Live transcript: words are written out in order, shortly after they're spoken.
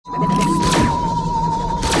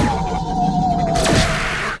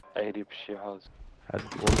AD shit house. Had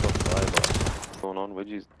all the fiber. What's going on?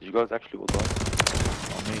 Did you guys actually all die?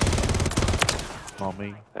 Not me. Not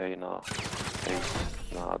me. Hey, nah. Hey,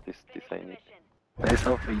 nah, this ain't it. Say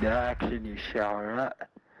something now, action, you shower, right?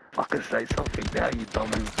 Fucking say something now, you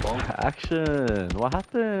dumb bum. Action! What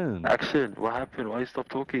happened? Action, what happened? Why you stop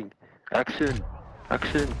talking? Action,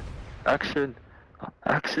 action, action,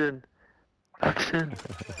 action, action.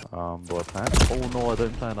 Do I plan? Oh no, I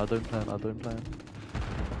don't plan.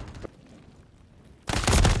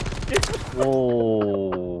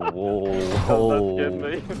 Whoa, whoa, That's getting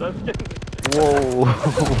me. whoa. That's getting me. Whoa,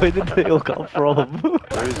 where did they all come from?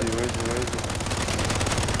 Where is he?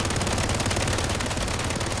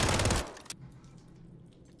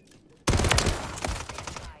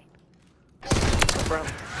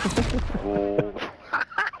 Oh.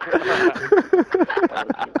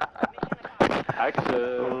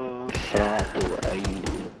 Action.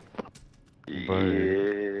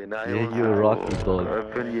 Yeah, now Yeah, you're a rocky dog.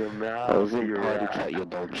 Open your mouth. I was in you party rat. chat your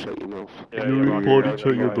dog, shut your mouth. Yeah, You're you're in right. party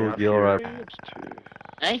chat your dog, yeah, alright.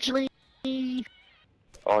 Actually,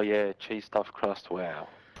 Oh yeah, cheese stuffed crust, wow.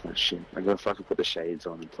 oh shit, I gotta fucking put the shades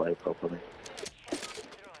on and play properly.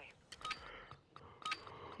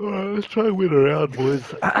 Alright, let's try and win around, boys.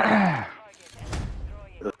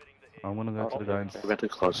 I'm gonna go to the guys. We got to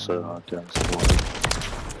close so hard down some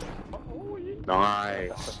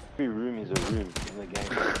Nice. Every room is a room in the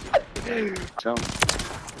game. Jump.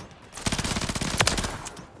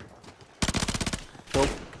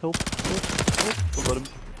 Help. I got him.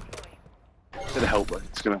 Gonna help it.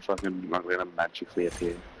 It's gonna fucking, I'm gonna magically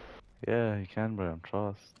appear. Yeah, you can, bro,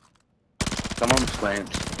 trust. Someone slammed.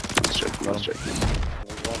 I was joking.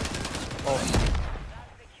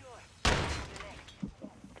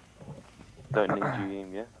 Don't need you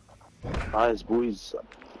aim, yeah? Nice, boys.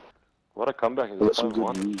 What a comeback, it Got was some good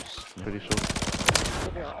 5-1. news. Pretty sure.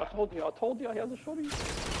 I told you I had the shotty.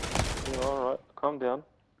 Yeah, alright, calm down.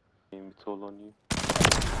 Aim, it's all on you.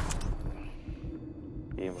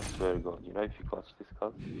 Aim, I swear to God, you know if you clutch this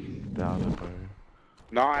cuz. Down it, bro.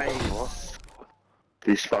 Nice.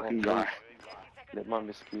 This fucking guy. Let my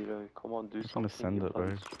mosquito, come on, do just wanna something. send it,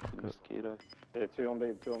 bro. Mosquito. Yeah, 2 on B,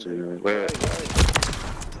 2 on B. Wait, wait.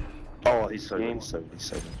 Oh, he's so good, he's so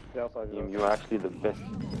good. The outside, Aim, you're actually the best.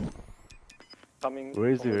 coming. Where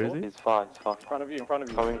is from he, the where is door. he? It's fine, it's fine. In front of you.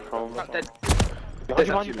 Coming from... There's Behind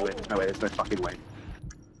you, actually no way, there's no way, there's no fucking way.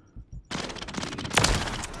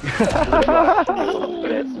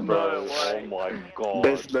 Bro, oh my God.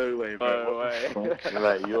 There's no way, bro. No way.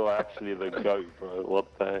 Mate, you're actually the GOAT, bro. What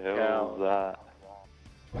the hell is that?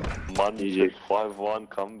 Monday, 5-1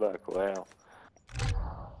 comeback, wow.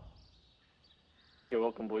 You're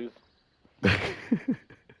welcome, boys.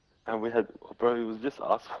 And we had, bro, it was just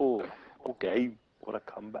us four. Okay, what a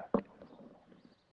comeback.